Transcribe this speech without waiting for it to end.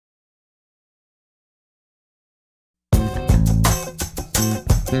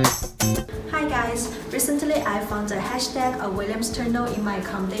Hi guys, recently I found a hashtag of Williams Tunnel in my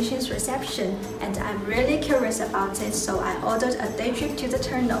accommodations reception and I'm really curious about it, so I ordered a day trip to the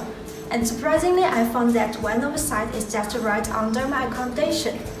tunnel. And surprisingly I found that one of the sites is just right under my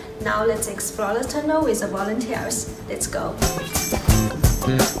accommodation. Now let's explore the tunnel with the volunteers. Let's go!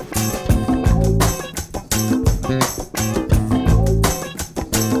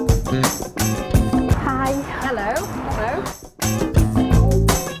 Hi. Hello. Hello.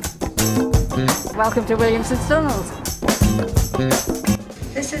 Welcome to Williamson's tunnels.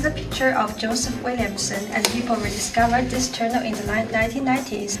 This is a picture of Joseph Williamson, and people rediscovered this tunnel in the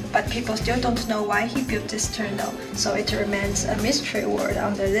 1990s, but people still don't know why he built this tunnel, so it remains a mystery word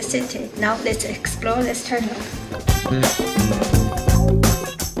under the city. Now let's explore this tunnel.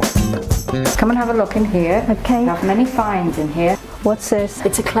 Come and have a look in here. Okay. We have many finds in here. What's this?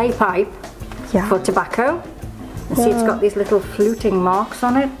 It's a clay pipe for tobacco. You see it's got these little fluting marks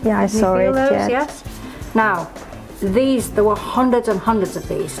on it. Yeah, I saw it. Those? Yes. Now, there were hundreds and hundreds of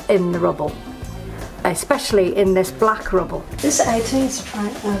these in the rubble, especially in this black rubble. This item is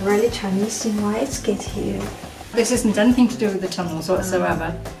really Chinese thing. Why it's get here? This isn't anything to do with the tunnels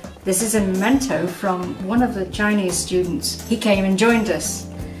whatsoever. This is a memento from one of the Chinese students. He came and joined us,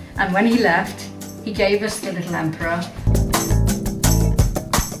 and when he left, he gave us the little emperor.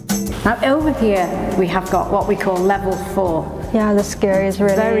 Now over here we have got what we call level 4. Yeah, the scale is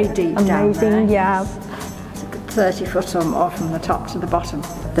really very deep amazing. down there. Yeah. 30 foot or more from the top to the bottom.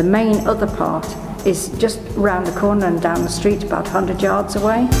 The main other part is just round the corner and down the street, about 100 yards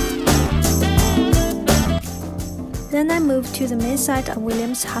away. Then I moved to the main side of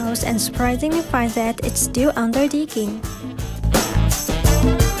William's house and surprisingly find that it's still under digging.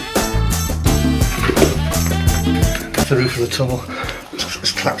 The roof of the tunnel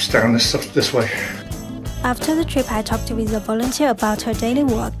is collapsed down this way. After the trip, I talked with a volunteer about her daily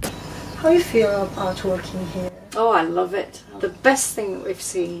work. How do you feel about working here? Oh, I love it. The best thing that we've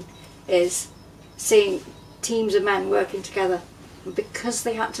seen is seeing teams of men working together. And because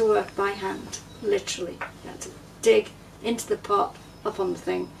they had to work by hand, literally, they had to dig into the pot, up on the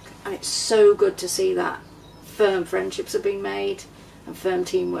thing, and it's so good to see that firm friendships have been made and firm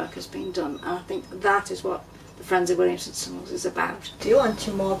teamwork has been done. And I think that is what the Friends of Williamson's Tunnels is about. Do you want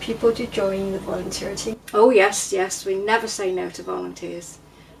more people to join the volunteer team? Oh yes, yes, we never say no to volunteers.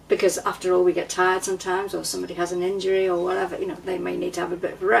 Because after all, we get tired sometimes, or somebody has an injury or whatever, you know, they may need to have a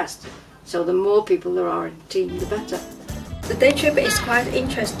bit of a rest. So the more people there are in the team, the better. The day trip is quite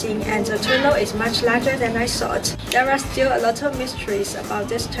interesting and the tunnel is much larger than I thought. There are still a lot of mysteries about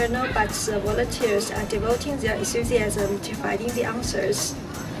this tunnel, but the volunteers are devoting their enthusiasm to finding the answers.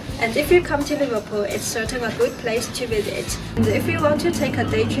 And if you come to Liverpool, it's certainly a good place to visit. And if you want to take a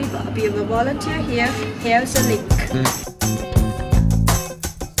day trip or be a volunteer here, here's a link.